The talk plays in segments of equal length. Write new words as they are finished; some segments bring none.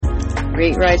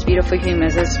Great Rise, beautiful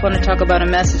humans. I just want to talk about a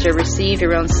message I received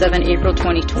around 7 April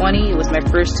 2020. It was my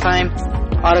first time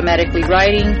automatically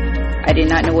writing. I did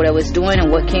not know what I was doing,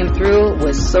 and what came through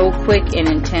was so quick and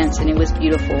intense, and it was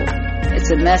beautiful.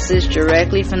 It's a message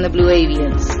directly from the Blue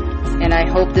Avians. And I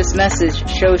hope this message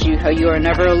shows you how you are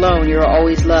never alone, you are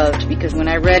always loved, because when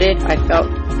I read it, I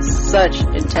felt such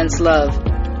intense love.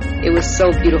 It was so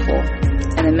beautiful.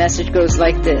 And the message goes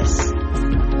like this.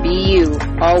 Be you,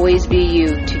 always be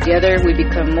you. Together we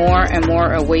become more and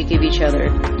more awake of each other.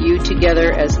 You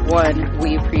together as one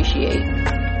we appreciate.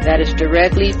 That is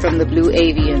directly from the Blue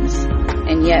Avians.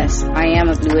 And yes, I am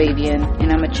a Blue Avian,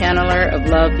 and I'm a channeler of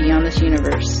love beyond this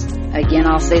universe. Again,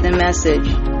 I'll say the message.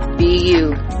 Be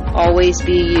you, always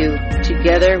be you.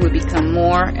 Together we become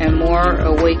more and more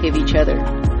awake of each other.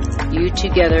 You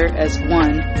together as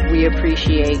one we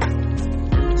appreciate.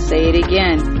 Say it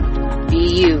again.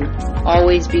 Be you,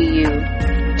 always be you.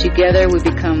 Together we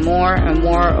become more and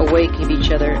more awake of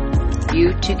each other.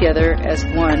 You together as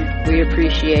one we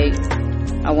appreciate.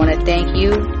 I want to thank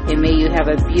you, and may you have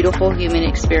a beautiful human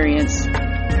experience.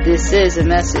 This is a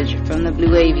message from the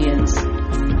Blue Avians.